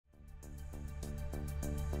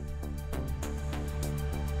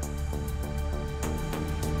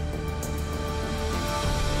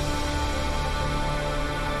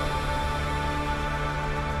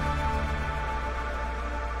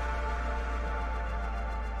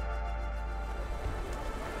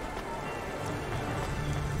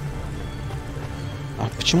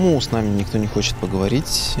Почему с нами никто не хочет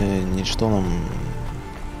поговорить? Ничто нам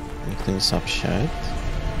никто не сообщает.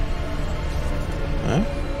 А?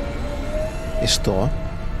 И что?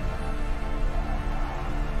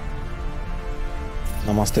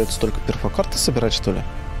 Нам остается только перфокарты собирать, что ли?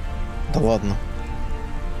 Да ладно.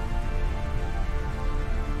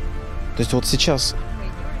 То есть вот сейчас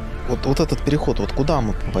вот этот переход, вот куда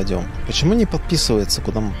мы попадем? Почему не подписывается,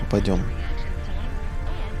 куда мы попадем?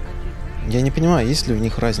 Я не понимаю, есть ли в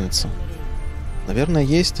них разница. Наверное,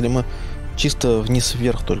 есть, или мы чисто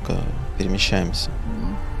вниз-вверх только перемещаемся.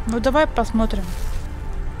 Ну давай посмотрим.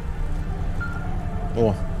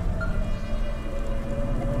 О.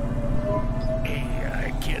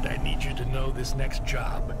 Hey, kid, I need you to know this next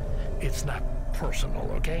job. It's not personal,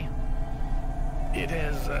 okay? It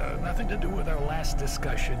has nothing to do with our last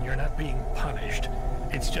discussion. You're not being punished.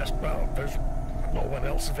 It's just, well, there's no one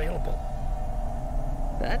else available.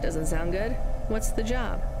 That doesn't sound good. What's the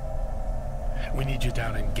job? We need you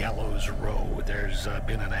down in Gallows Row. There's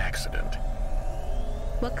been an accident.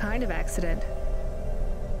 What kind of accident?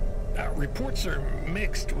 Reports are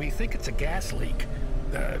mixed. We think it's a gas leak.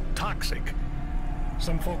 Toxic.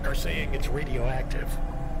 Some folk are saying it's radioactive.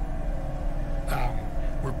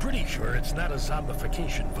 We're pretty sure it's not a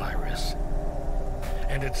zombification virus.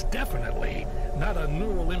 And it's definitely not a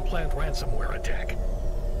neural implant ransomware attack.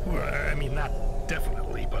 Well, I mean, not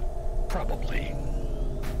definitely, but probably.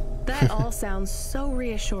 That all sounds so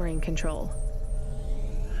reassuring, Control.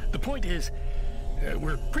 The point is,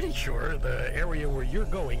 we're pretty sure the area where you're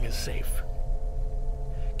going is safe.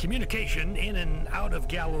 Communication in and out of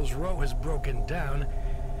Gallows Row has broken down,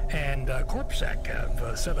 and Corpsec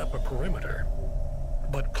have set up a perimeter.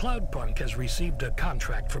 But Cloudpunk has received a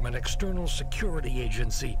contract from an external security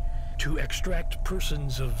agency to extract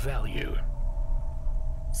persons of value.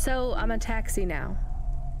 So I'm a taxi now.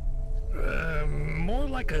 More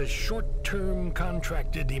like a short-term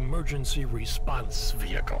contracted emergency response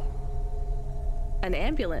vehicle. An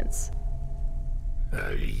ambulance?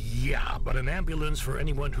 Yeah, but an ambulance for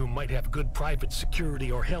anyone who might have good private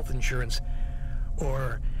security or health insurance,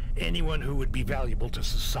 or anyone who would be valuable to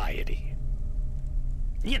society.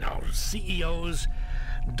 You know, CEOs,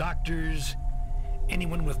 doctors,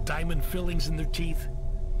 anyone with diamond fillings in their teeth.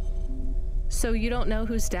 So you don't know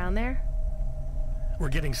who's down there? We're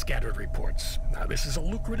getting scattered reports. Now, this is a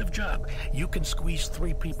lucrative job. You can squeeze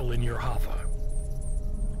 3 people in your hover.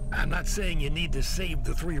 I'm not saying you need to save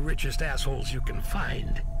the 3 richest assholes you can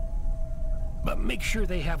find. But make sure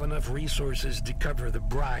they have enough resources to cover the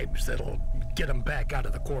bribes that'll get them back out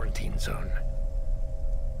of the quarantine zone.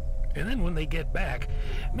 And then when they get back,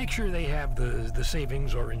 make sure they have the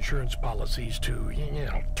savings or insurance policies to, you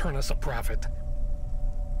know, turn us a profit.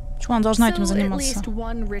 Почему она должна этим So at заниматься? least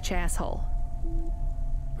one rich asshole.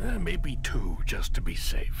 Maybe 2, just to be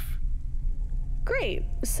safe. Great.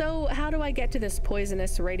 So how do I get to this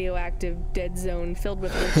poisonous, radioactive, dead zone filled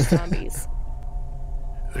with rich zombies?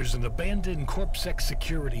 There's an abandoned Corpsec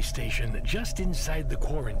security station just inside the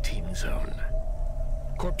quarantine zone.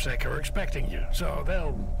 Corpsec are expecting you, so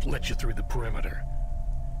they'll let you through the perimeter.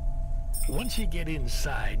 Once you get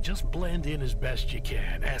inside, just blend in as best you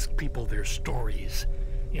can. Ask people their stories.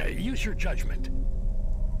 Yeah, use your judgment.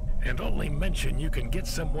 And only mention you can get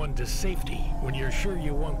someone to safety when you're sure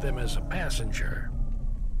you want them as a passenger.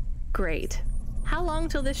 Great. How long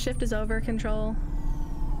till this shift is over, Control?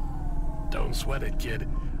 Don't sweat it, kid.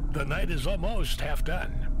 The night is almost half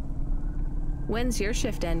done. When's your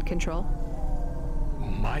shift end, Control?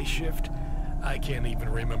 My shift? I can't even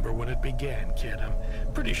remember when it began, kid. I'm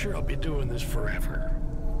pretty sure I'll be doing this forever.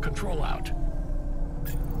 Control out.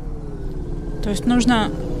 То есть нужно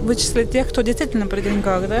вычислить тех, кто действительно при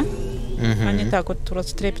деньгах, да? А не так вот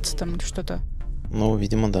растрепится там или что-то. Ну,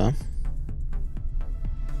 видимо, да.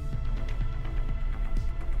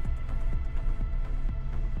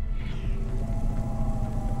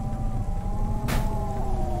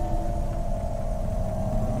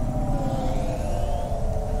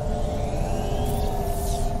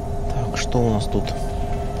 Так, что у нас тут?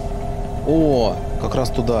 О, как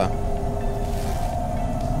раз туда.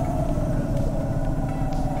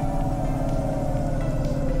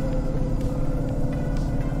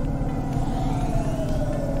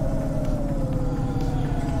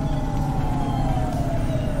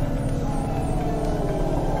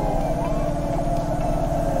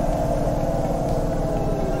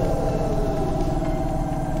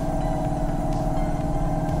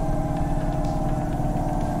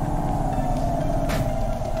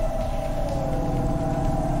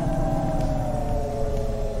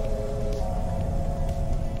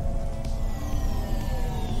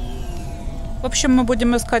 В общем, мы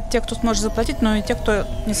будем искать тех, кто сможет заплатить, но и тех, кто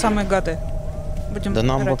не самые гады. Будем Да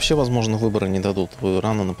нам выбирать. вообще, возможно, выбора не дадут. Вы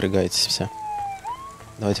рано напрягаетесь все.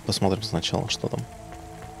 Давайте посмотрим сначала, что там.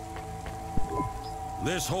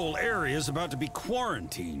 This whole area is about to be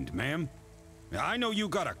quarantined, ma'am. I know you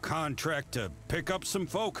got a contract to pick up some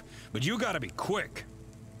folk, but you gotta be quick.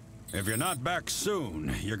 If you're not back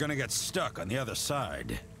soon, you're gonna get stuck on the other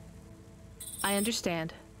side. I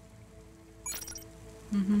understand.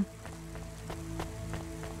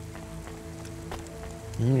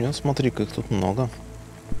 Смотри-ка, их тут много.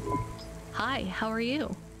 Hi, how are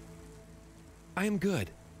you? I am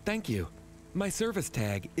good, thank you. My service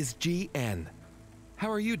tag is GN.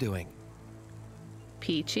 How are you doing?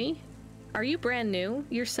 Peachy? Are you brand new?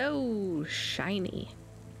 You're so shiny.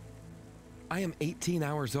 I am 18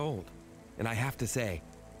 hours old, and I have to say,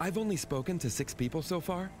 I've only spoken to 6 people so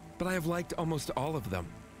far, but I have liked almost all of them.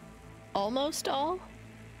 Almost all?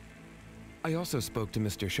 I also spoke to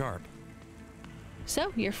Mr. Sharp.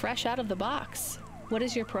 So, you're fresh out of the box. What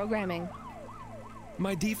is your programming?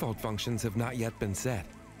 My default functions have not yet been set.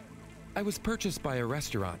 I was purchased by a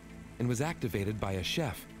restaurant and was activated by a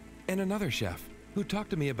chef and another chef who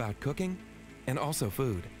talked to me about cooking and also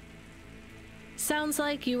food. Sounds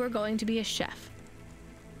like you were going to be a chef.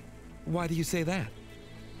 Why do you say that?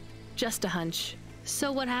 Just a hunch.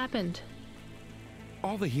 So what happened?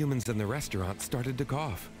 All the humans in the restaurant started to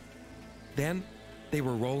cough. Then they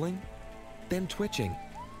were rolling, then twitching,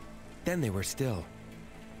 then they were still.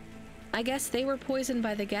 I guess they were poisoned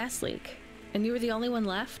by the gas leak, and you were the only one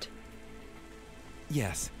left?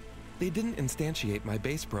 Yes, they didn't instantiate my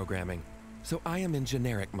base programming, so I am in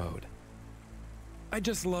generic mode. I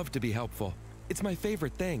just love to be helpful. It's my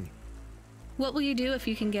favorite thing. What will you do if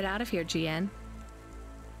you can get out of here, GN?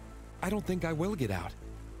 I don't think I will get out.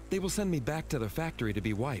 They will send me back to the factory to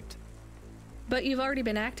be wiped. But you've already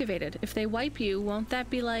been activated. If they wipe you, won't that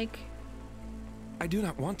be like... I do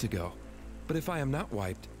not want to go, but if I am not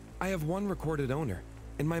wiped, I have one recorded owner,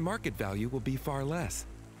 and my market value will be far less.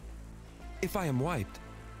 If I am wiped,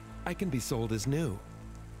 I can be sold as new.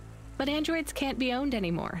 But androids can't be owned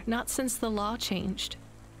anymore, not since the law changed.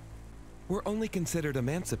 We're only considered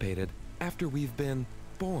emancipated after we've been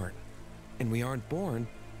born, and we aren't born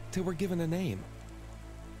till we're given a name.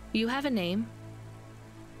 You have a name.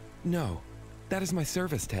 No, that is my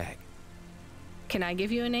service tag. Can I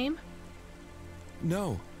give you a name?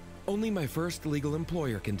 No, only my first legal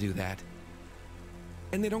employer can do that.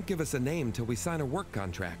 And they don't give us a name till we sign a work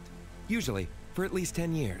contract, usually for at least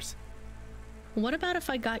 10 years. What about if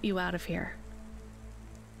I got you out of here?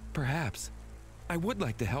 Perhaps. I would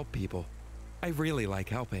like to help people. I really like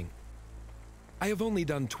helping. I have only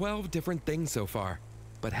done 12 different things so far,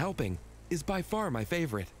 but helping is by far my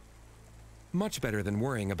favorite. Much better than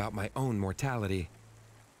worrying about my own mortality.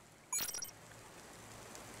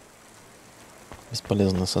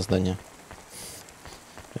 Бесполезное создание.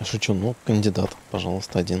 Я шучу, ну, кандидат,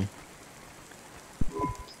 пожалуйста, один.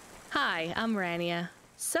 Hi, I'm Rania.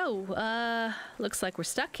 So, looks like we're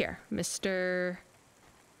stuck here, Mr...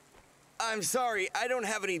 I'm sorry, I don't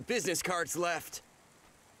have any business cards left.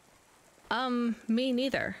 Me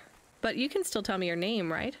neither. But you can still tell me your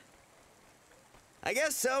name, right? I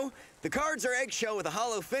guess so. The cards are eggshell with a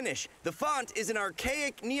hollow finish. The font is an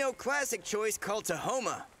archaic neoclassic choice called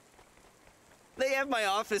Tahoma. They have my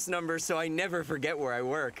office number, so I never forget where I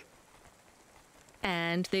work.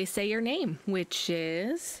 And they say your name, which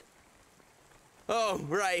is... Oh,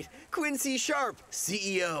 right. Quincy Sharp,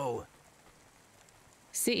 CEO.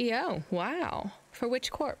 CEO, wow. For which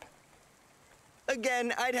corp?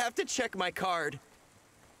 Again, I'd have to check my card.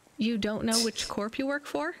 You don't know which corp you work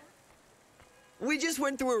for? We just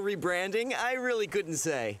went through a rebranding. I really couldn't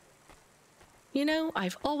say. You know,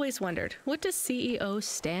 I've always wondered, what does CEO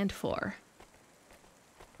stand for?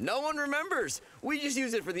 No one remembers. We just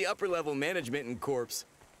use it for the upper level management in corps.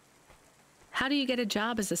 How do you get a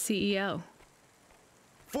job as a CEO?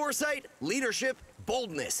 Foresight, leadership,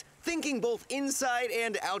 boldness. Thinking both inside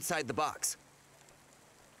and outside the box.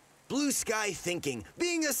 Blue sky thinking,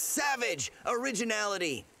 being a savage,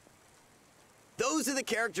 originality. Those are the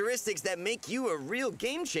characteristics that make you a real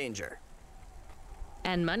game changer.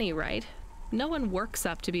 And money, right? No one works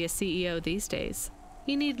up to be a CEO these days.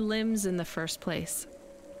 You need limbs in the first place.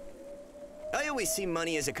 I always see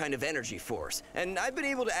money as a kind of energy force, and I've been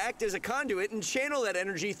able to act as a conduit and channel that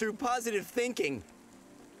energy through positive thinking.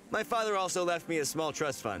 My father also left me a small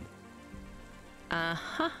trust fund.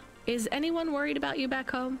 Uh-huh. Is anyone worried about you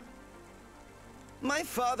back home? My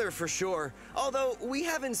father, for sure. Although, we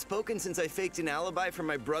haven't spoken since I faked an alibi for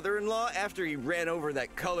my brother-in-law after he ran over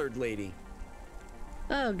that colored lady.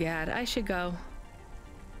 Oh god, I should go.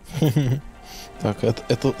 Так,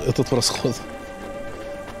 этот в расход.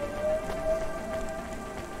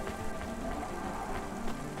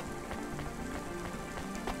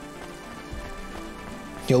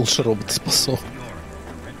 Я лучше робота спасу.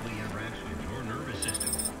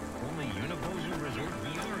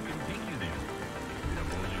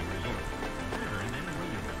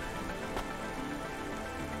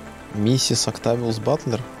 Миссис Октавиус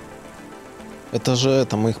Батлер? Это же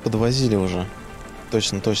это, мы их подвозили уже.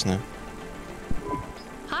 Точно, точно.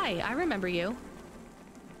 Hi, I remember you.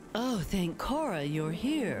 Oh, thank Cora you're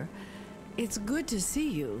here. It's good to see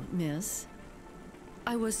you, miss.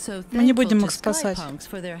 I was so Мы не thankful будем to их спасать. Cloudpunks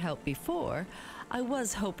for their help before. I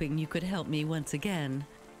was hoping you could help me once again.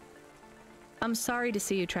 I'm sorry to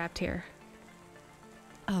see you trapped here.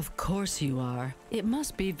 Of course you are. It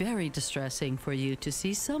must be very distressing for you to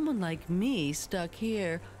see someone like me stuck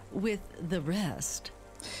here with the rest.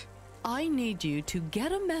 I need you to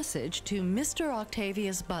get a message to Mr.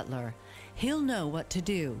 Octavius Butler. He'll know what to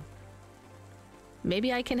do.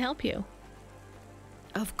 Maybe I can help you.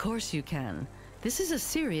 Of course you can. This is a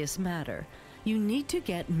serious matter. You need to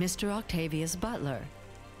get Mr. Octavius Butler.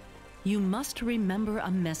 You must remember a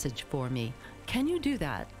message for me. Can you do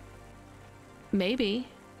that? Maybe.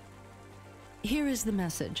 Here is the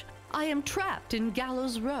message. I am trapped in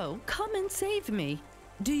Gallows Row. Come and save me.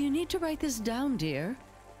 Do you need to write this down, dear?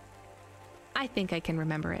 I think I can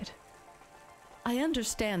remember it. I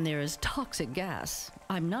understand there is toxic gas.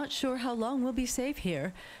 I'm not sure how long we'll be safe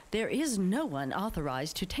here. There is no one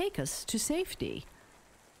authorized to take us to safety.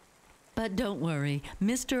 But don't worry,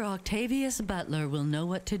 Mr. Octavius Butler will know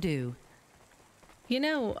what to do. You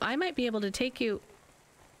know, I might be able to take you...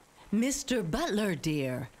 Mr. Butler,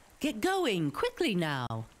 dear, get going quickly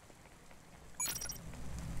now.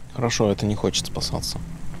 Хорошо, это не хочет спасаться.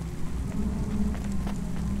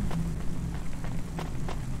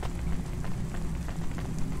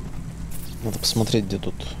 Надо посмотреть, где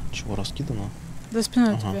тут чего раскидано. За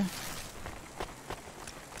спиной тебе.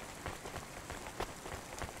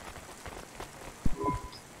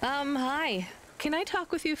 Hi. Can I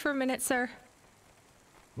talk with you for a minute, sir?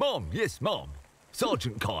 Mom, yes, Mom.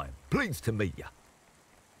 Sergeant Kime, pleased to meet you.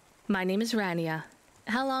 My name is Rania.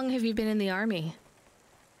 How long have you been in the army?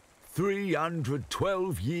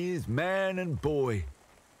 312 years, man and boy.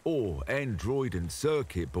 Or android and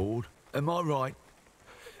circuit board. Am I right?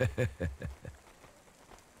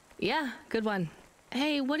 Yeah, good one.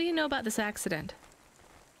 Hey, what do you know about this accident?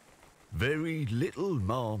 Very little,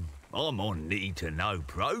 Mom. I'm on need-to-know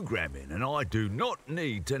programming, and I do not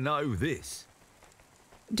need to know this.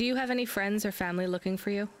 Do you have any friends or family looking for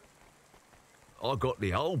you? I got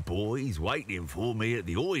the old boys waiting for me at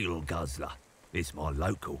the oil guzzler. It's my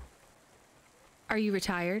local. Are you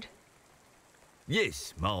retired?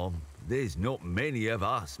 Yes, Mom. There's not many of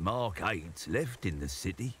us Mark 8s left in the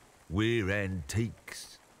city. We're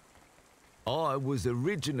antiques. I was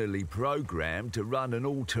originally programmed to run an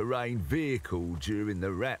all-terrain vehicle during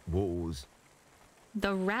the Rat Wars.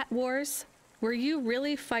 The Rat Wars? Were you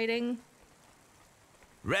really fighting?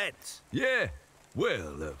 Rats? Yeah.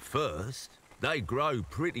 Well, at first, they grow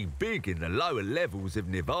pretty big in the lower levels of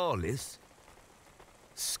Nivalis.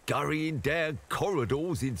 Scurrying down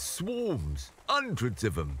corridors in swarms. Hundreds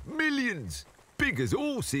of them. Millions. Big as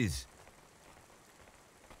horses.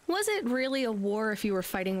 Was it really a war if you were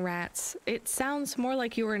fighting rats? It sounds more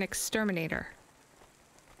like you were an exterminator.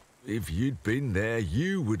 If you'd been there,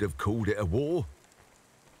 you would have called it a war.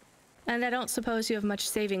 And I don't suppose you have much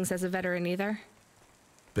savings as a veteran either?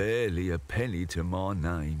 Barely a penny to my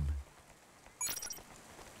name.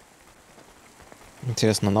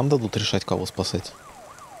 Интересно, нам дадут решать, кого спасать?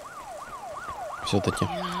 Все-таки.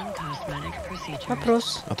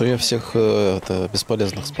 Вопрос. А то я всех это,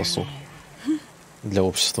 бесполезных спасу. Для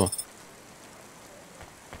общества.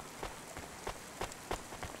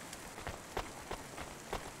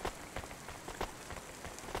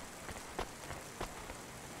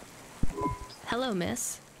 Hello,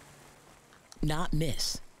 miss. Not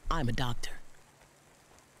miss. I'm a doctor.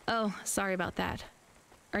 Oh, sorry about that.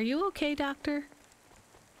 Are you okay, doctor?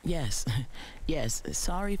 Yes. Yes,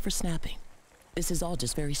 sorry for snapping. This is all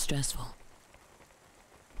just very stressful.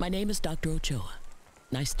 My name is Dr. Ochoa.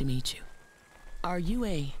 Nice to meet you. Are you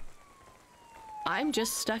a... I'm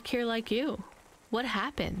just stuck here like you. What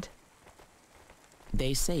happened?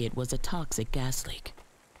 They say it was a toxic gas leak.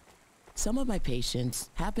 Some of my patients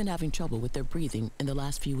have been having trouble with their breathing in the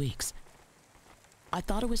last few weeks. I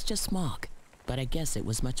thought it was just smog, but I guess it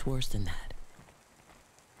was much worse than that.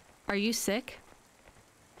 Are you sick?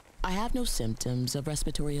 I have no symptoms of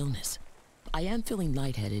respiratory illness. I am feeling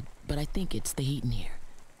lightheaded, but I think it's the heat in here.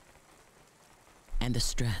 And the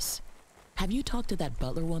stress. Have you talked to that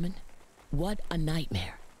butler woman? What a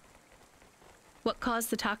nightmare. What caused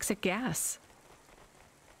the toxic gas?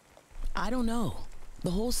 I don't know. The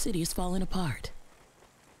whole city is falling apart.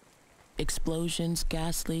 Explosions,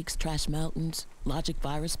 gas leaks, trash mountains, logic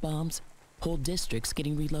virus bombs, whole districts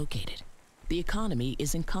getting relocated. The economy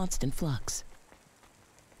is in constant flux.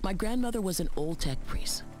 My grandmother was an old tech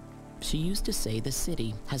priest. She used to say the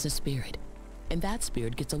city has a spirit, and that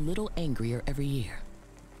spirit gets a little angrier every year.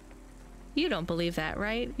 You don't believe that,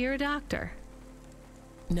 right? You're a doctor.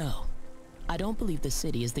 No, I don't believe the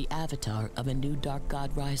city is the avatar of a new dark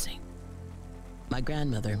god rising. My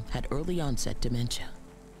grandmother had early onset dementia.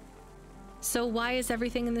 So why is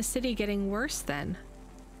everything in the city getting worse then?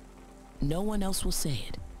 No one else will say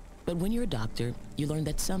it. But when you're a doctor, you learn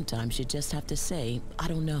that sometimes you just have to say, I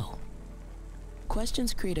don't know.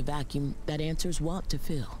 Questions create a vacuum that answers want to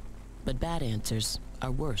fill. But bad answers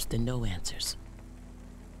are worse than no answers.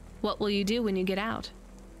 What will you do when you get out?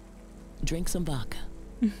 Drink some vodka.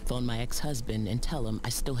 Phone my ex-husband and tell him I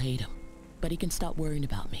still hate him. But he can stop worrying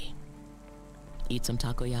about me. Eat some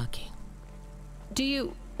takoyaki.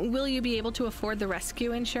 Will you be able to afford the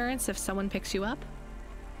rescue insurance if someone picks you up?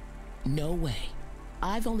 No way.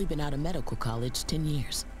 I've only been out of medical college 10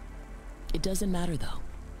 years. It doesn't matter though.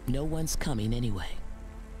 No one's coming anyway.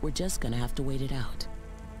 We're just gonna have to wait it out.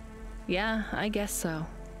 Yeah, I guess so.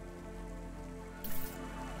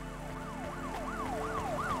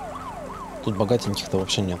 Тут богатеньких-то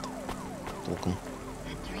вообще нет. Толком.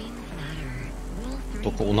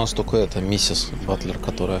 Только у нас только это миссис Батлер,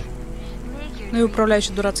 которая... Ну и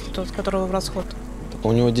управляющий дурацкий тот, которого в расход. Только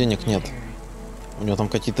у него денег нет. У него там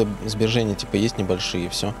какие-то сбережения типа есть небольшие и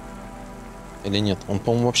все. Или нет? Он,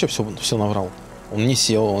 по-моему, вообще все наврал. Он не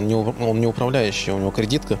SEO, он не управляющий, у него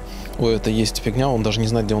кредитка. Ой, это есть фигня, он даже не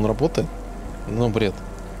знает, где он работает. Ну, бред.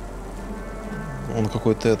 Он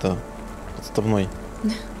какой-то подставной.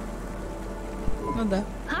 Ну да.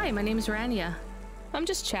 Hi, my name's Rania. I'm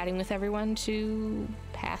just chatting with everyone to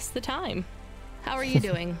pass the time. How are you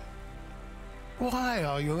doing? Why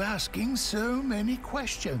are you asking so many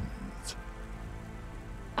questions?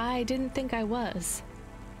 I didn't think I was.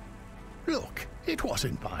 Look, it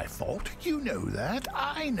wasn't my fault. You know that.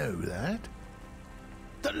 I know that.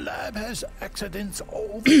 The lab has accidents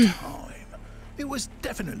all the time. It was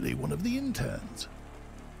definitely one of the interns.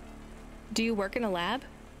 Do you work in a lab?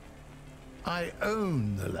 I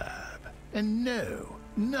own the lab. And no,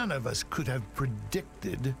 none of us could have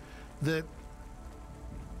predicted that...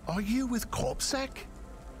 Are you with CorpSec?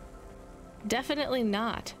 Definitely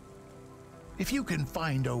not. If you can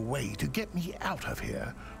find a way to get me out of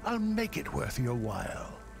here, I'll make it worth your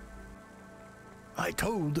while. I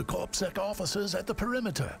told the CorpSec officers at the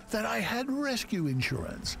perimeter that I had rescue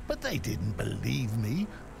insurance, but they didn't believe me.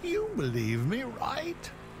 You believe me,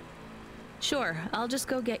 right? Sure, I'll just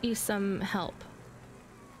go get you some help.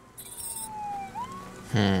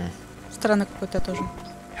 Странно какой-то тоже.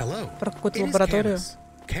 Hello. Про какую-то лабораторию.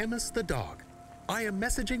 Camus the dog. I am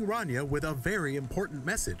messaging Rania with a very important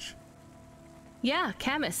message. Yeah,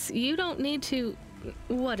 Camus, you don't need to...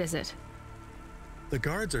 What is it? The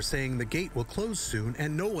guards are saying the gate will close soon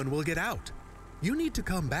and no one will get out. You need to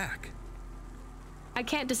come back. I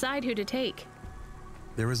can't decide who to take.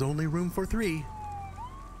 There is only room for 3.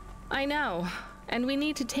 I know, and we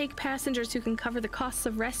need to take passengers who can cover the costs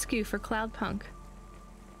of rescue for Cloudpunk.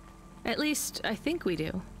 At least, I think we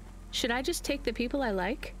do. Should I just take the people I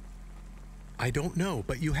like? I don't know,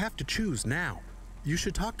 but you have to choose now. You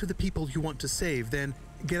should talk to the people you want to save, then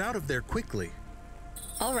get out of there quickly.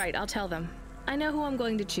 All right, I'll tell them. I know who I'm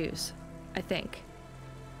going to choose. I think.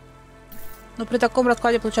 Ну, при таком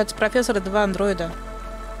раскладе, получается, профессор и 2 андроида.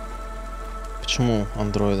 Почему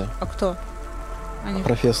андроида? А кто? Они...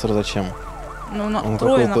 Профессор зачем? Ну, нам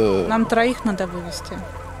 3 надо вывести.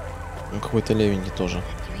 Он какой-то левенький тоже.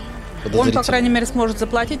 Он, по крайней мере, сможет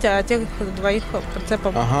заплатить, а тех 2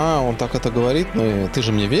 прицепом... Ага, он так это говорит, но ты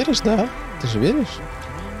же мне веришь, да? Ты же веришь?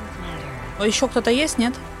 А еще кто-то есть,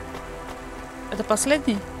 нет? Это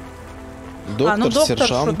последний? Доктор,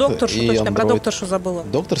 сержант докторшу, и точно, андроид. про докторшу забыла.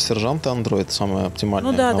 Доктор, сержант и андроид самое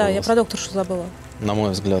оптимальное. Ну да, я про докторшу забыла. На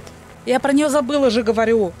мой взгляд. Я про нее забыла же,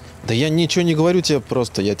 говорю. Да я ничего не говорю тебе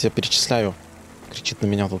просто, я тебя перечисляю. Кричит на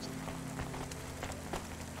меня тут.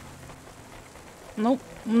 Ну,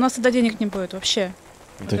 у нас тогда денег не будет вообще.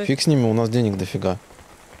 Да фиг с ними, у нас денег дофига.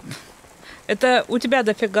 Это у тебя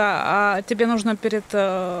дофига, а тебе нужно перед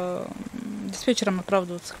диспетчером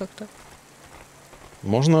оправдываться как-то.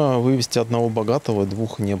 Можно вывести 1 богатого и 2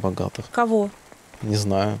 небогатых. Кого? Не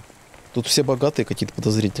знаю. Тут все богатые какие-то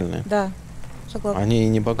подозрительные. Да, согласна. Они и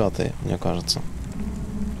не богатые, мне кажется.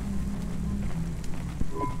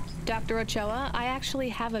 Dr. Ochoa, I actually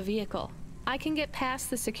have a vehicle. I can get past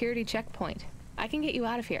the security checkpoint. I can get you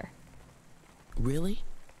out of here. Really?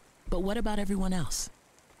 But what about everyone else?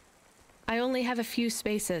 I only have a few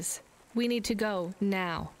spaces. We need to go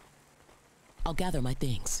now. I'll gather my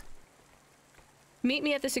things. Meet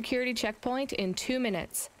me at the security checkpoint in 2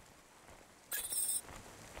 minutes.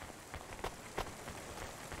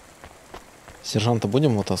 Сержанта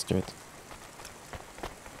будем вытаскивать?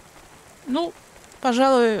 Ну,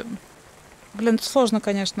 пожалуй, блин, сложно,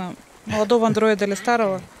 конечно. Молодого андроида или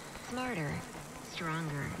старого.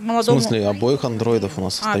 Молодому... В смысле, обоих андроидов у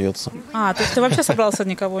нас остается. То есть ты вообще собрался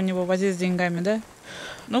никого не вывозить с деньгами, да?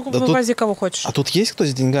 Ну, да вывози кого хочешь. А тут есть кто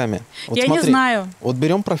с деньгами? Вот я смотри, не знаю. Вот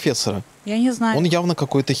берем профессора. Я не знаю. Он явно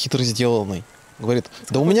какой-то хитро сделанный. Говорит,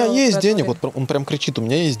 да у меня есть денег. Вот он прям кричит, у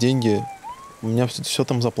меня есть деньги. У меня все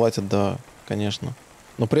там заплатят, да, конечно.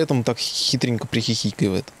 Но при этом так хитренько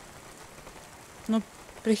прихихикивает. Ну,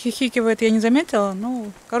 прихихикивает, я не заметила.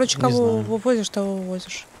 Ну, короче, кого вывозишь, того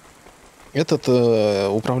вывозишь. Этот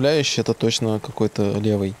управляющий, это точно какой-то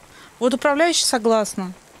левый. Вот управляющий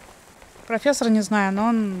согласна. Профессор не знаю, но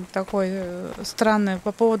он такой странный.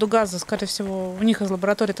 По поводу газа, скорее всего, у них из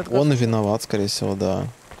лаборатории этот газ. Он и виноват, скорее всего, да.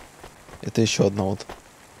 Это еще одна вот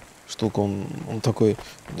штука. Он такой,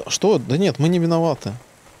 что? Да нет, мы не виноваты.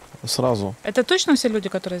 Сразу. Это точно все люди,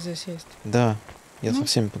 которые здесь есть? Да, я со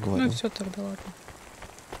всеми поговорил. Ну все, тогда ладно.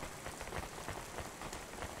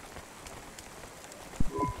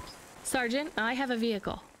 Sergeant, I have a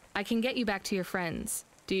vehicle. I can get you back to your friends.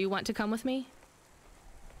 Do you want to come with me?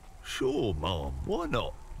 Sure, Mom. Why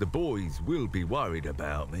not? The boys will be worried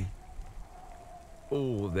about me.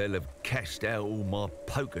 Or they'll have cashed out all my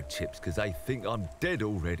poker chips because they think I'm dead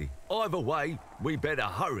already. Either way, we better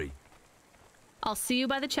hurry. I'll see you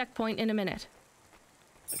by the checkpoint in a minute.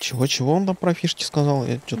 Чего он там про фишки сказал?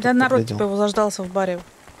 Я что-то да народ типа его заждался в баре.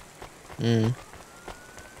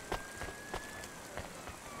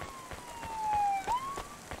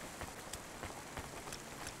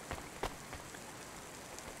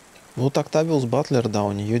 Ну, вот Октавиус Батлер, да,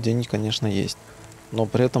 у нее деньги, конечно, есть. Но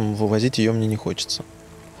при этом вывозить ее мне не хочется.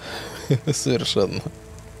 Совершенно.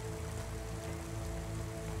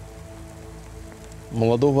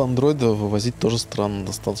 Молодого андроида вывозить тоже странно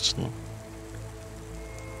достаточно.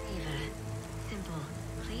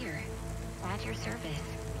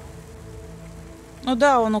 Ну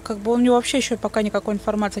да, он как бы у него вообще еще пока никакой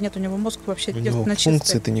информации нет, у него мозг вообще девственно чистый.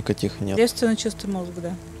 Функций-то никаких нет. Девственно чистый мозг,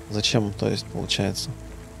 да. Зачем, то есть, получается?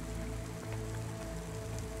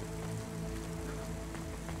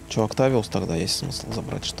 Че, Октавиус тогда есть смысл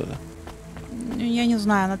забрать, что ли? Я не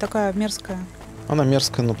знаю, она такая мерзкая. Она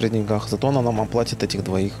мерзкая, но при деньгах. Зато она нам оплатит этих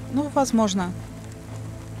двоих. Ну, возможно.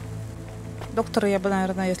 Доктора я бы,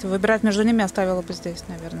 наверное, если выбирать между ними, оставила бы здесь,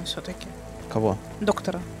 наверное, все-таки. Кого?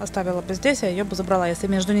 Доктора оставила бы здесь, а ее бы забрала, если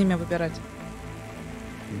между ними выбирать.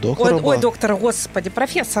 Доктора? Ой, доктора, господи,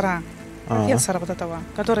 профессора. Профессора вот этого,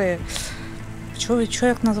 который... Чего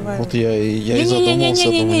я их называю? Вот я и задумался,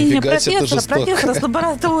 думаю, нифига себе, ты жесток. Профессора с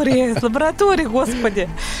лаборатории, господи.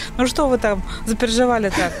 Ну что вы там запереживали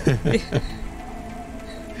так?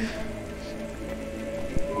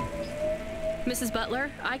 Mrs. Butler,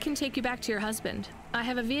 I can take you back to your husband. I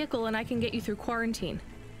have a vehicle and I can get you through quarantine.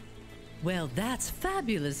 Well, that's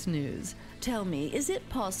fabulous news. Tell me, is it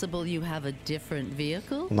possible you have a different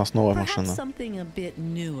vehicle? У нас новая машина. Perhaps something a bit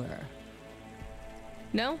newer.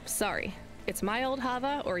 No, sorry. It's my old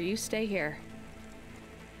Hava, or you stay here.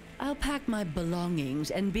 I'll pack my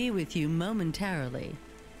belongings and be with you momentarily.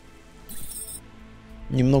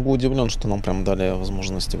 Немного удивлен, что нам прям дали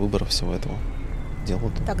возможности выбора всего этого.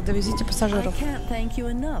 Делают. Так, довезите пассажиров. I can't thank you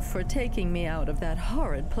enough for taking me out of that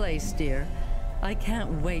horrid place, dear. I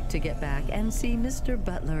can't wait to get back and see Mr.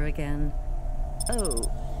 Butler again. Oh,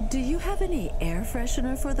 do you have any air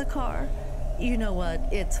freshener for the car? You know what?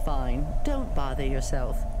 It's fine. Don't bother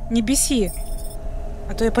yourself. Не беси,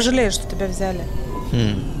 а то я пожалею, что тебя взяли.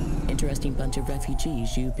 Interesting bunch of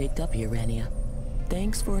refugees you picked up here, Rania.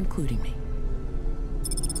 Thanks for including me.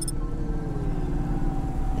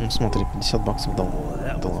 Ну, смотри, $50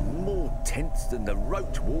 дал. More tense than the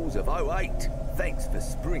roach walls of 08. Thanks for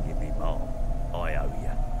springing me, Mom. I owe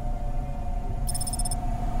you.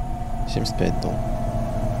 75 дал.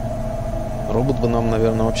 Робот бы нам,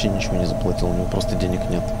 наверное, вообще ничего не заплатил, у него просто денег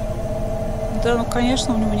нет. Да, ну,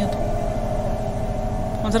 конечно, у него нет.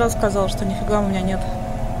 Он сразу сказал, что нифига у меня нет.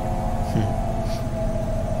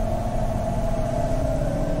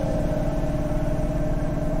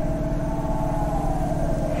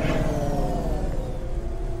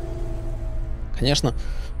 Конечно,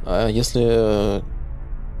 если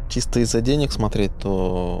чисто из-за денег смотреть,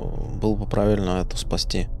 то было бы правильно это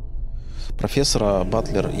спасти. профессора,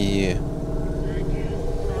 батлер и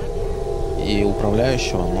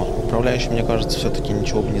управляющего. Но управляющий, мне кажется, все-таки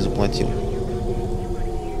ничего бы не заплатил.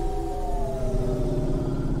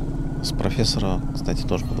 С профессора, кстати,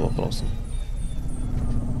 тоже под вопросом.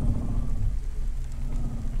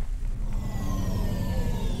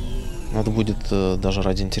 Надо будет даже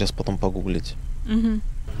ради интереса потом погуглить. Угу.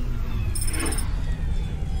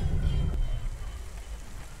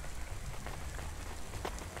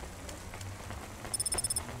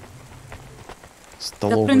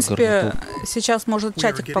 Да, в принципе, сейчас может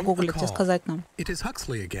чатик погуглить и сказать нам. It is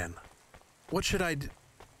Huxley again. What should I do?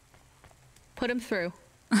 Put him through.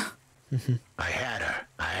 I had her.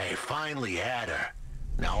 I finally had her.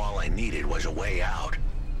 Now all I needed was a way out.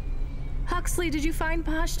 Huxley, did you find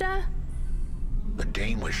Pashta? The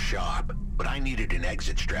Dane was sharp, but I needed an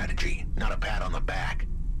exit strategy, not a pat on the back.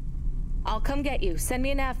 I'll come get you. Send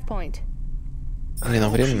me a nav point. I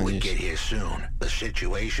hope she would get here soon. The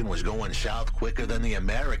situation was going south quicker than the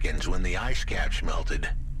Americans when the ice caps melted.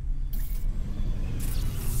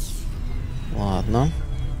 Ладно.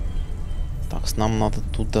 Так, нам надо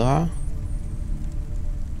туда.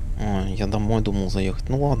 Ой, я домой думал заехать.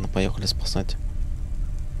 Ну ладно, поехали спасать.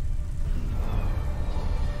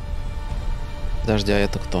 Подожди, а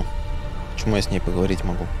это кто? Почему я с ней поговорить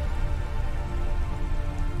могу?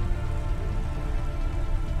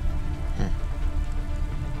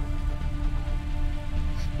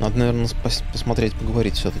 Надо, наверное, посмотреть,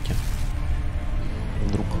 поговорить все-таки.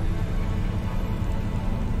 Вдруг.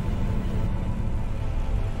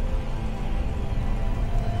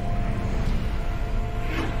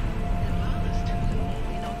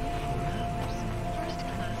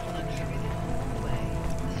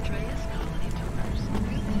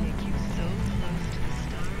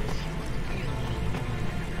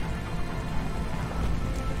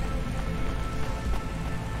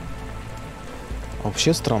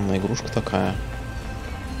 Вообще странная игрушка такая.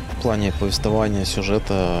 В плане повествования,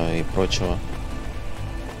 сюжета и прочего.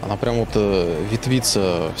 Она прям вот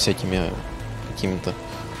ветвится всякими какими-то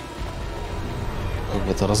как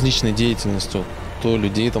бы это различной деятельностью. То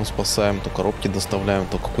людей там спасаем, то коробки доставляем,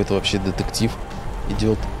 то какой-то вообще детектив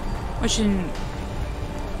идет. Очень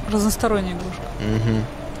разносторонняя игрушка. Угу.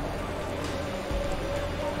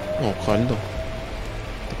 Ну, Хальдо.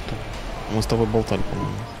 Мы с тобой болтали,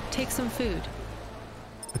 по-моему. Take some food.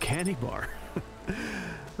 A candy bar.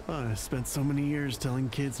 Oh, I spent so many years telling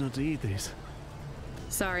kids not to eat these.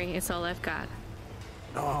 Sorry, it's all I've got.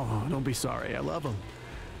 Oh, don't be sorry. I love them.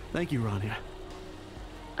 Thank you, Rania.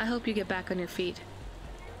 I hope you get back on your feet.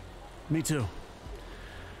 Me too.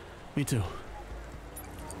 Me too.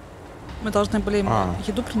 Мы должны были им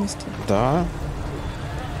еду принести. Да.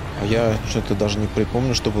 А я что-то даже не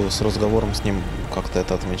припомню, чтобы с разговором с ним как-то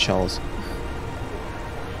это отмечалось.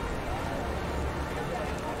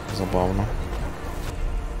 Забавно.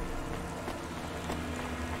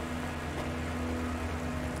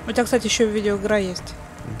 У тебя, кстати, еще видеоигра есть.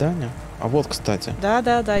 Да, не. А вот, кстати.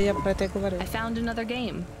 Да, я про это и говорю. I found another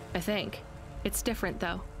game, I think. It's different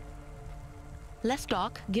though. Let's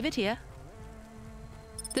talk. Give it here.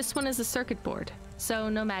 This one is a circuit board, so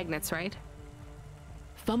no magnets, right?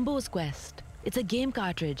 Fumbo's Quest. It's a game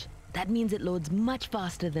cartridge. That means it loads much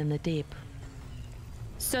faster than the tape.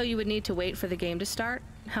 So you would need to wait for the game to start?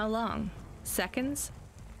 How long? Seconds?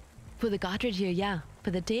 For the cartridge here, yeah.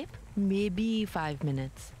 For the tape, maybe 5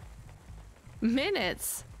 minutes.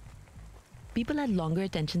 Minutes? People had longer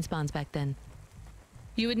attention spans back then.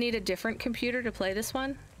 You would need a different computer to play this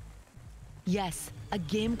one? Yes, a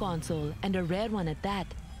game console, and a rare one at that.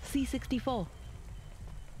 C64.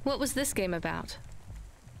 What was this game about?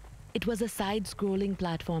 It was a side-scrolling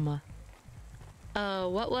platformer.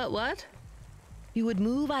 What? You would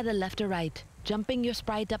move either left or right, jumping your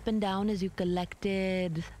sprite up and down as you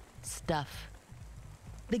collected stuff.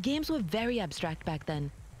 The games were very abstract back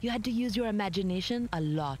then. You had to use your imagination a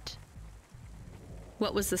lot.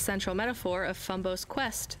 What was the central metaphor of Fumbo's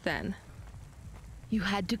Quest, then? You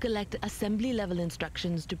had to collect assembly-level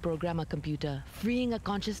instructions to program a computer, freeing a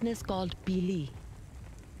consciousness called Pili.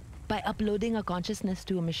 By uploading a consciousness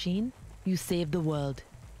to a machine, you save the world.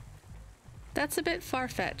 That's a bit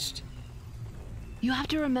far-fetched. You have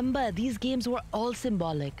to remember, these games were all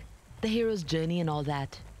symbolic. The hero's journey and all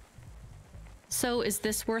that. So is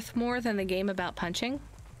this worth more than the game about punching?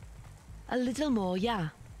 A little more, yeah.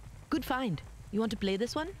 Good find. You want to play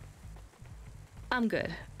this one? I'm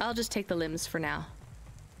good. I'll just take the limbs for now.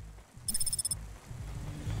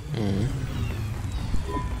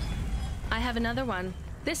 I have another one.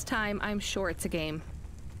 This time, I'm sure it's a game.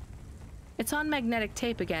 It's on magnetic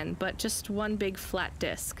tape again, but just one big flat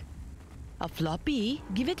disc. A floppy?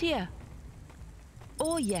 Give it here.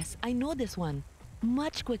 Oh yes, I know this one.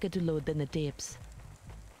 Much quicker to load than the tapes.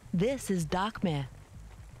 This is Darkmare.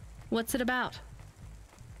 What's it about?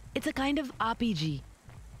 It's a kind of RPG.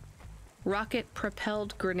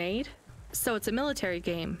 Rocket-propelled grenade? So it's a military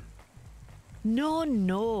game.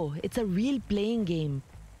 No, it's a real playing game.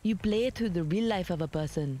 You play it through the real life of a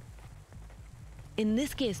person. In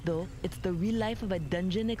this case though, it's the real life of a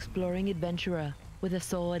dungeon-exploring adventurer with a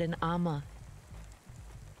sword and armor.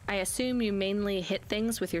 I assume you mainly hit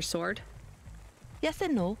things with your sword? Yes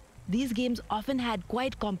and no. These games often had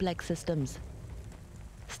quite complex systems.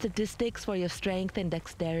 Statistics for your strength and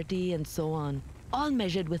dexterity and so on, all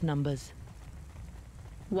measured with numbers.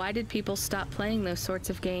 Why did people stop playing those sorts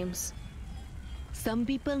of games? Some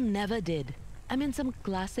people never did. I'm in some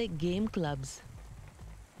classic game clubs.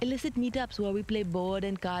 Illicit meetups where we play board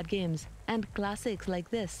and card games, and classics like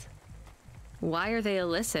this. Why are they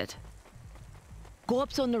illicit?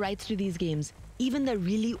 Co-ops own the rights to these games, even the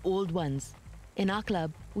really old ones. In our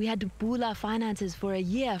club, we had to pool our finances for a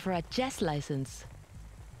year for a chess license.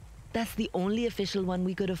 That's the only official one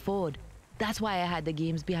we could afford. That's why I had the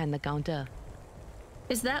games behind the counter.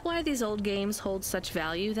 Is that why these old games hold such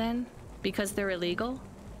value then? Because they're illegal?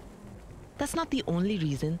 That's not the only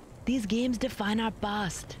reason. These games define our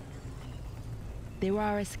past. They were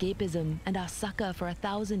our escapism and our succor for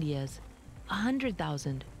 1,000 years.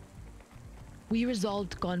 100,000. We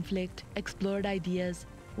resolved conflict, explored ideas,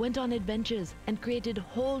 went on adventures, and created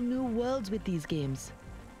whole new worlds with these games.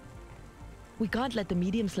 We can't let the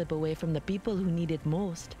medium slip away from the people who need it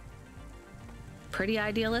most. Pretty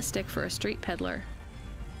idealistic for a street peddler.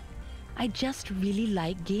 I just really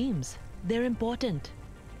like games. They're important.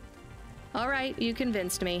 All right, you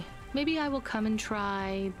convinced me. Maybe I will come and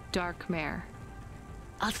try Darkmare.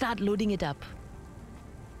 I'll start loading it up.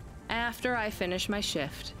 After I finish my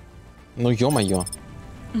shift. Ну ё-моё.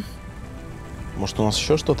 Может, у нас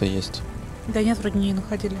еще что-то есть? Да нет, вроде не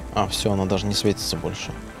находили. А, все, она даже не светится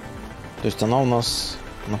больше. То есть она у нас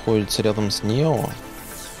находится рядом с Нео.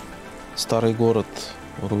 Старый город,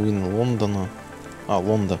 руины Лондона. А,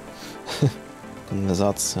 Лонда.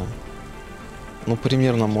 Канализация. Ну,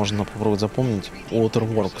 примерно можно попробовать запомнить.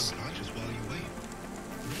 Waterworks.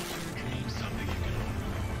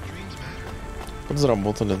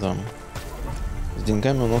 Подзаработали, да. С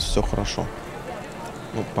деньгами у нас все хорошо.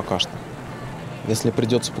 Ну, пока что. Если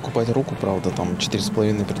придется покупать руку, правда, там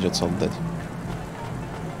 4,5 придется отдать.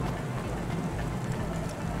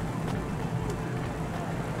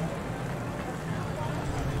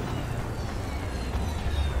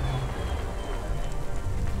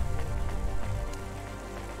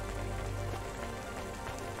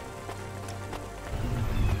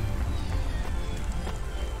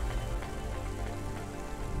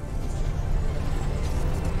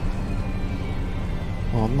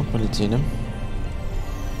 Ладно, полетели.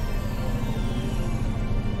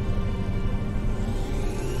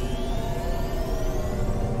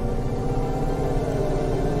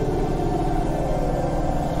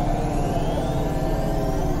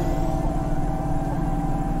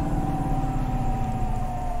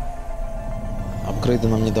 Апгрейды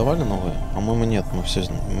нам не давали новые? По-моему, нет, мы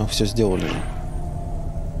все сделали.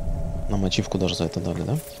 Нам ачивку даже за это дали,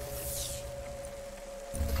 да?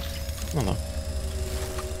 Ну да.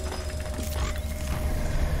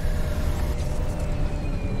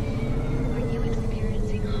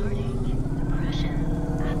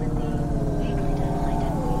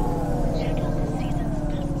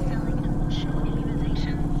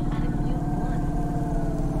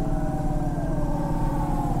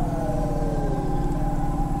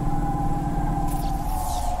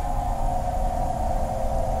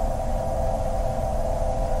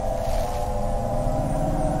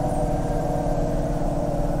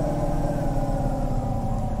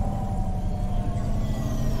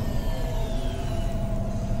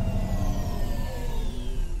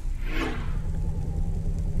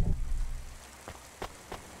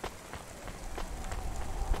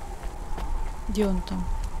 Где он там?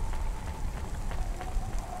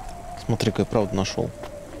 Смотри-ка, я правда нашел.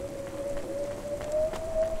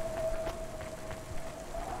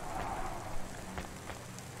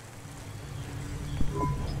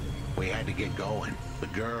 We had to get going. The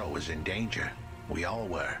girl was in danger. We all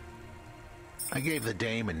were. I gave the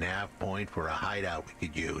dame a nav point for a hideout we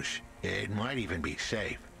could use. It might even be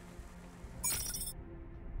safe.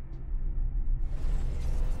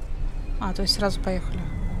 А, то есть сразу поехали.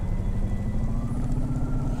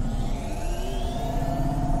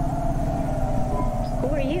 Who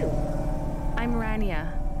are you? I'm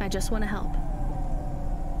Rania. I just want to help.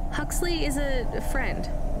 Huxley is a friend.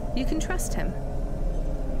 You can trust him.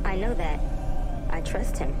 I know that. I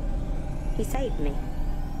trust him. He saved me.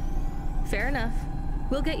 Fair enough.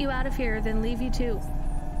 We'll get you out of here, then leave you too.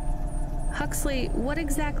 Huxley, what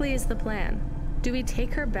exactly is the plan? Do we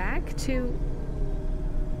take her back to...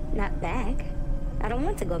 Not back. I don't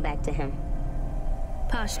want to go back to him.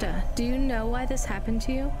 Pashta, do you know why this happened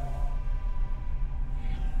to you?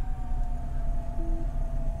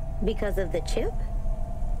 Because of the chip?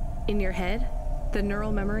 In your head? The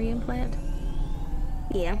neural memory implant?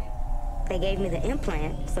 Yeah. They gave me the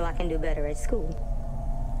implant so I can do better at school.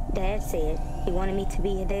 Dad said he wanted me to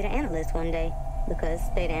be a data analyst one day because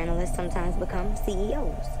data analysts sometimes become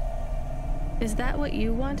CEOs. Is that what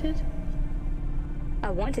you wanted? I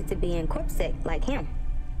wanted to be in CorpSec like him,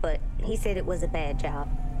 but he said it was a bad job.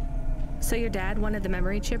 So your dad wanted the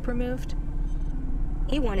memory chip removed?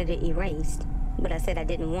 He wanted it erased, but I said I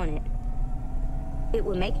didn't want it. It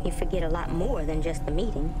would make me forget a lot more than just the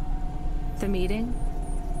meeting. The meeting?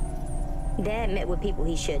 Dad met with people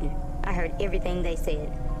he shouldn't. I heard everything they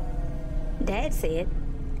said. Dad said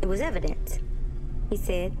it was evidence. He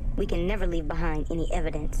said we can never leave behind any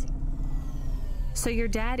evidence. So your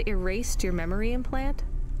dad erased your memory implant?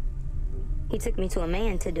 He took me to a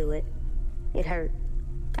man to do it. It hurt.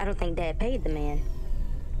 I don't think Dad paid the man.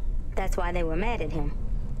 That's why they were mad at him.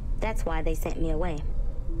 That's why they sent me away.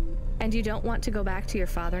 And you don't want to go back to your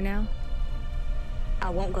father now? I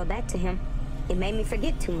won't go back to him. It made me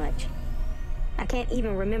forget too much. I can't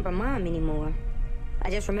even remember Mom anymore. I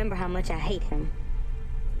just remember how much I hate him.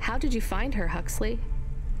 How did you find her, Huxley?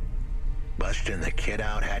 Busting the kid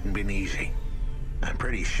out hadn't been easy. I'm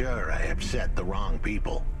pretty sure I upset the wrong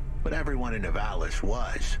people, but everyone in Nivalis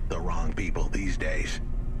was the wrong people these days.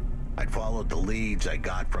 I'd followed the leads I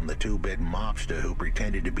got from the two-bit mobster who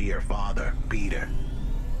pretended to be her father, Peter.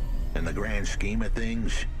 In the grand scheme of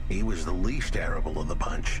things, he was the least terrible of the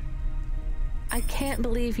bunch. I can't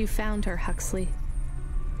believe you found her, Huxley.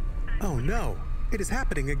 Oh no, it is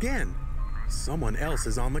happening again. Someone else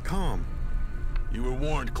is on the comm. You were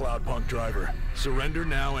warned, Cloudpunk driver. Surrender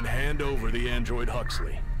now and hand over the android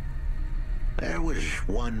Huxley. There was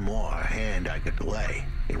one more hand I could play.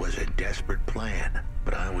 It was a desperate plan,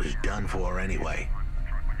 but I was done for anyway.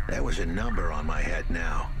 There was a number on my head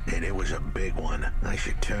now, and it was a big one. I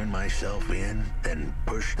should turn myself in, then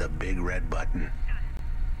push the big red button.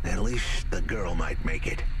 At least the girl might make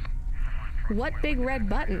it. What big red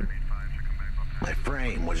button? My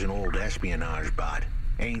frame was an old espionage bot.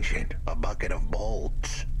 Ancient, a bucket of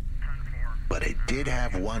bolts. But it did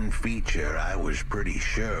have one feature I was pretty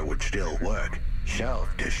sure would still work.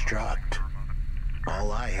 Self-destruct.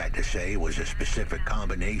 All I had to say was a specific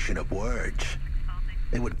combination of words.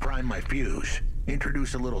 It would prime my fuse,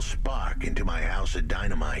 introduce a little spark into my house of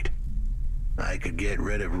dynamite. I could get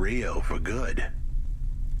rid of Rio for good.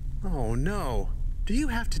 Oh no. Do you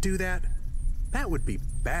have to do that? That would be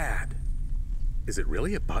bad. Is it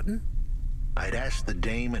really a button? I'd asked the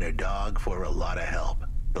dame and her dog for a lot of help.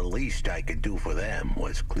 The least I could do for them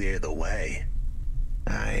was clear the way.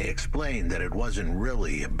 I explained that it wasn't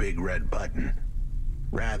really a big red button.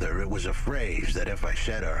 Rather, it was a phrase that if I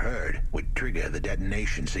said or heard, would trigger the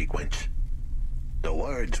detonation sequence. The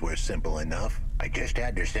words were simple enough. I just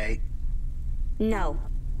had to say, no.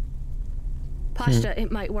 Pashta,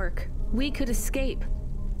 it might work. We could escape.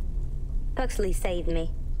 Huxley saved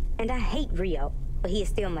me. And I hate Rio, but he is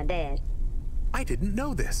still my dad. I didn't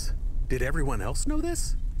know this. Did everyone else know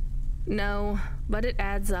this? No, but it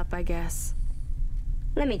adds up, I guess.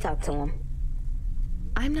 Let me talk to him.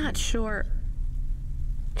 I'm not sure.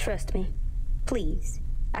 Trust me. Please.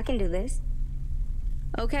 I can do this.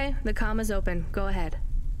 Okay, the comm is open. Go ahead.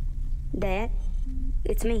 Dad,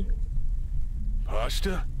 it's me.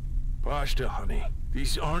 Pashta? Pashta, honey.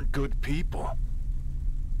 These aren't good people.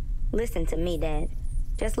 Listen to me, Dad.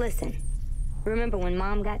 Just listen. Remember when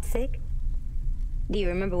Mom got sick? Do you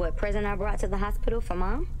remember what present I brought to the hospital for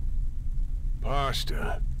Mom?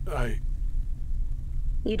 Pashta,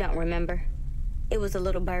 You don't remember. It was a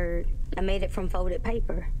little bird. I made it from folded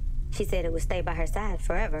paper. She said it would stay by her side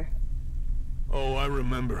forever. Oh, I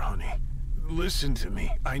remember, honey. Listen to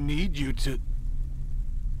me. I need you to...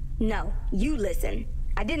 No, you listen.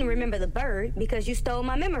 I didn't remember the bird because you stole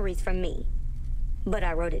my memories from me. But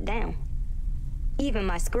I wrote it down. Even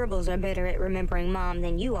my scribbles are better at remembering Mom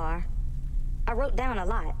than you are. I wrote down a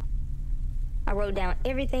lot. I wrote down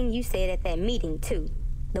everything you said at that meeting, too.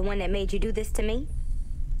 The one that made you do this to me.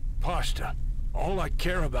 Pashta, all I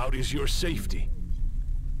care about is your safety.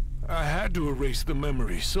 I had to erase the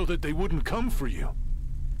memories so that they wouldn't come for you.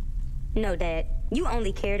 No, Dad. You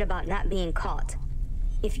only cared about not being caught.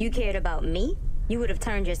 If you cared about me, you would have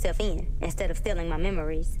turned yourself in instead of stealing my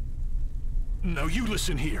memories. Now you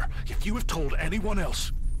listen here. If you have told anyone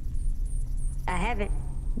else... I haven't.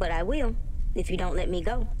 but I will, if you don't let me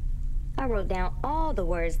go. I wrote down all the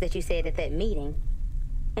words that you said at that meeting.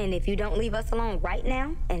 And if you don't leave us alone right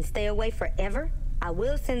now and stay away forever, I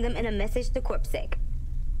will send them in a message to CorpSec.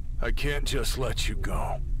 I can't just let you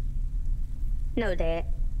go. No, Dad.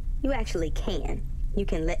 You actually can. You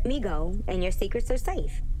can let me go, and your secrets are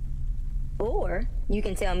safe. Or you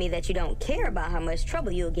can tell me that you don't care about how much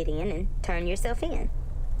trouble you'll get in and turn yourself in.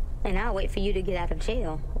 And I'll wait for you to get out of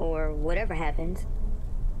jail, or whatever happens.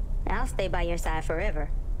 I'll stay by your side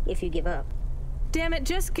forever, if you give up. Damn it,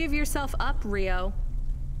 just give yourself up, Rio.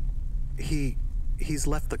 He's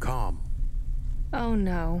left the comm. Oh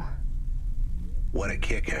no. What a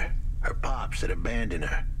kicker. Her pops had abandoned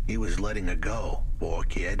her. He was letting her go, poor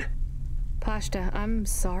kid. Pashta, I'm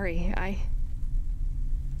sorry.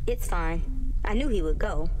 It's fine. I knew he would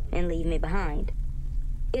go and leave me behind.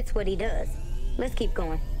 It's what he does. Let's keep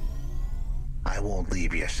going. I won't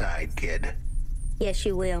leave your side, kid. Yes,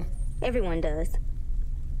 you will. Everyone does.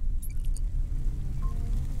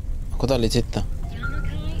 Куда лететь-то?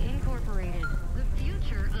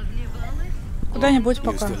 Куда-нибудь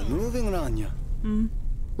пока.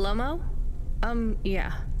 Lomo?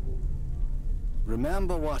 Yeah.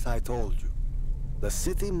 Remember what I told you. The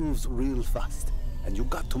city moves real fast, and you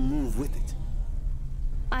got to move with it.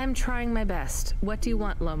 I'm trying my best. What do you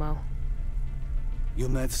want, Lomo? You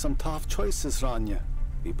made some tough choices, Rania.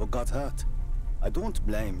 People got hurt. I don't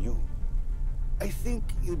blame you. I think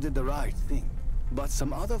you did the right thing. But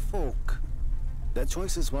some other folk, their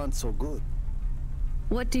choices weren't so good.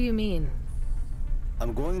 What do you mean?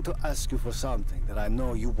 I'm going to ask you for something that I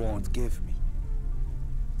know you won't give me.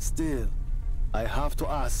 Still, I have to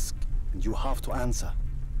ask, and you have to answer.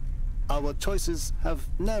 Our choices have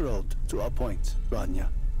narrowed to a point, Rania.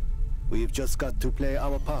 We've just got to play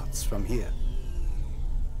our parts from here.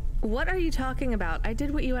 What are you talking about? I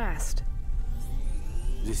did what you asked.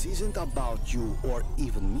 This isn't about you or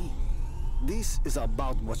even me. This is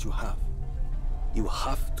about what you have. You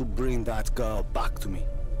have to bring that girl back to me.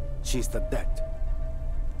 She's the dead.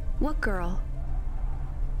 What girl?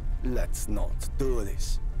 Let's not do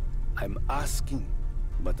this. I'm asking,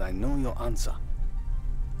 but I know your answer.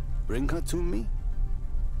 Bring her to me.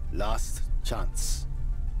 Last chance.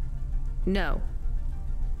 No.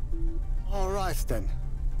 All right then.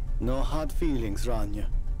 No hard feelings, Rania.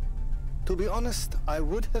 To be honest, I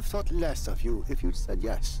would have thought less of you if you said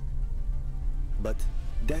yes. But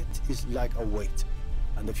death is like a weight,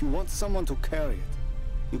 and if you want someone to carry it,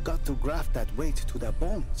 you got to graft that weight to their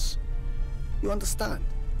bones. You understand?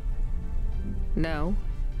 No.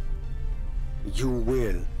 You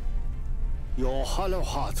will. Your hollow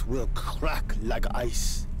heart will crack like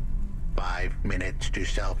ice. 5 minutes to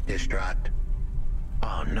self-destruct.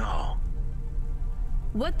 Oh no.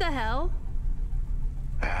 What the hell?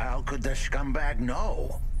 How could the scumbag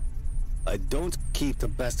know? I don't keep the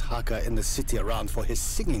best hacker in the city around for his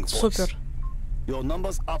singing voice. Super. Your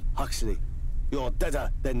number's up, Huxley. You're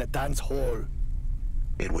deader than the dance hall.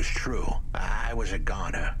 It was true. I was a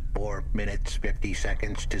goner. 4 minutes, 50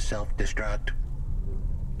 seconds to self-destruct.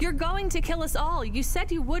 You're going to kill us all. You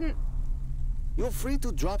said you wouldn't. You're free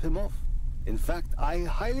to drop him off. In fact, I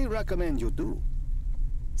highly recommend you do.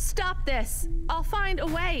 Stop this. I'll find a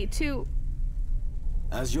way to...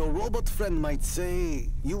 As your robot friend might say,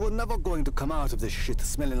 you were never going to come out of this shit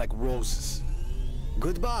smelling like roses.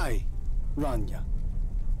 Goodbye, Rania.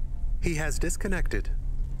 He has disconnected.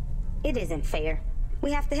 It isn't fair.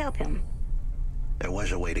 We have to help him. There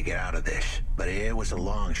was a way to get out of this, but it was a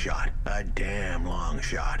long shot. A damn long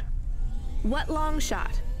shot. What long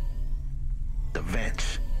shot? The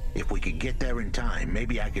vents. If we could get there in time,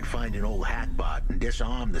 maybe I could find an old hackbot and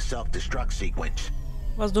disarm the self-destruct sequence.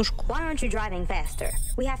 Воздушку. Why aren't you driving faster?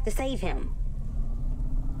 We have to save him.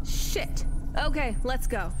 Shit. Okay, let's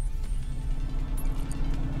go.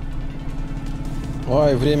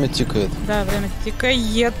 Ой, время тикает. Да, время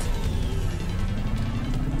тикает.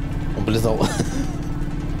 Облизал.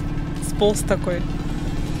 Сполз такой.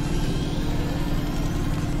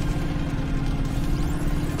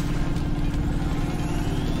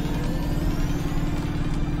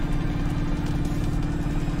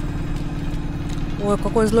 Ой,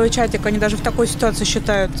 какой злой чатик. Они даже в такой ситуации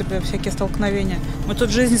считают тебе всякие столкновения. Мы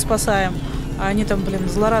тут жизни спасаем, а они там, блин,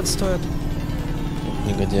 злорадствуют.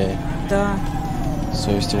 Негодяи. Да.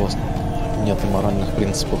 Совести у вас нет и моральных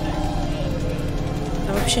принципов.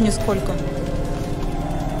 Да вообще нисколько.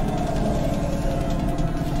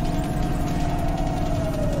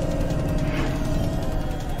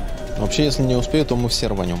 Вообще, если не успею, то мы все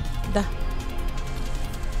рванем. Да.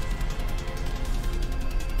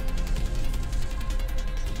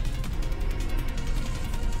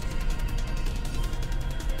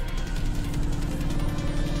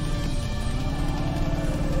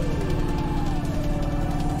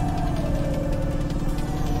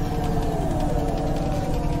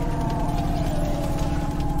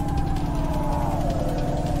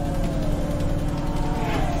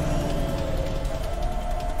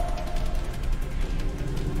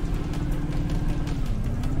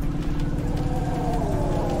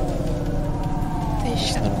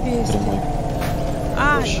 1200. Прямой.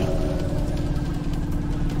 Ай!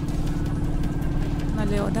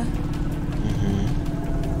 Налево, да?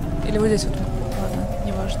 Угу. Или вот здесь вот? Ладно,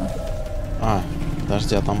 неважно. А,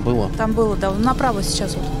 подожди, а там было? Там было, да. Направо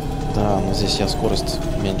сейчас вот. Да, но здесь я скорость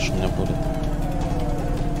меньше у меня будет.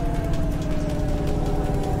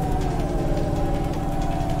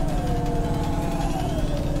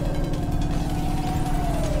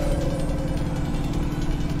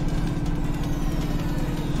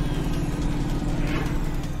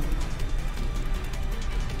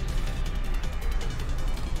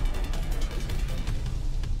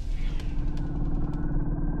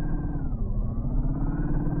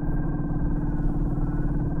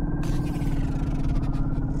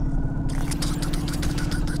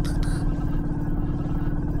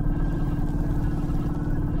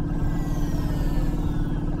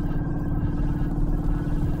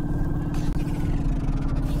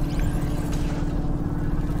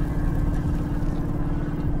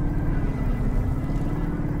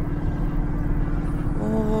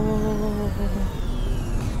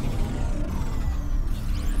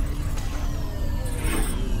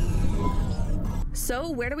 So,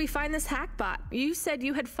 where do we find this hackbot? You said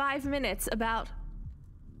you had 5 minutes about...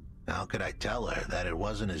 How could I tell her that it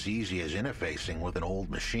wasn't as easy as interfacing with an old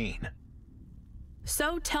machine?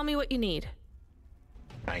 So, tell me what you need.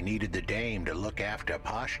 I needed the dame to look after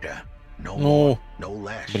Pashta. No more, no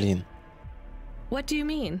less. Блин. What do you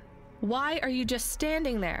mean? Why are you just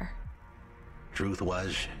standing there? Truth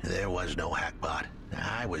was, there was no hackbot.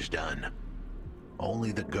 I was done.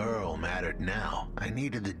 Only the girl mattered now. I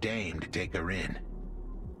needed the dame to take her in.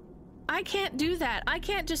 I can't do that. I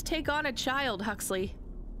can't just take on a child, Huxley.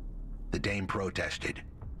 The dame protested,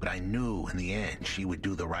 but I knew in the end she would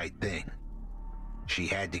do the right thing. She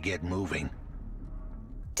had to get moving.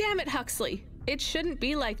 Damn it, Huxley. It shouldn't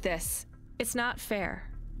be like this. It's not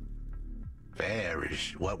fair. Fair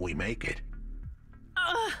is what we make it.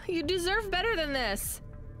 You deserve better than this.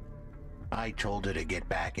 I told her to get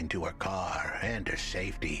back into her car and her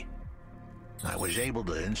safety. I was able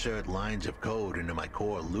to insert lines of code into my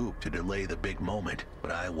core loop to delay the big moment,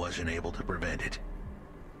 but I wasn't able to prevent it.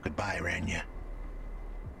 Goodbye, Rania.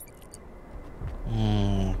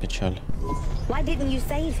 Печаль. Why didn't you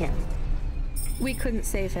save him? We couldn't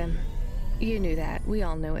save him. You knew that. We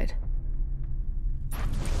all knew it.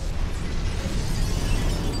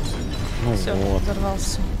 Ну Всё, вот.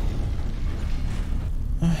 взорвался.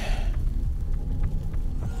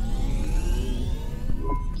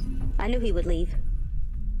 I knew he would leave.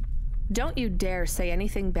 Don't you dare say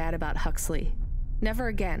anything bad about Huxley. Never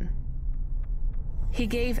again. He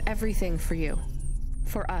gave everything for you.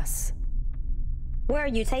 For us. Where are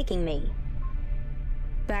you taking me?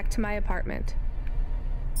 Back to my apartment.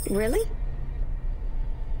 Really?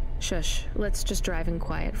 Shush. Let's just drive in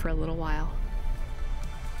quiet for a little while.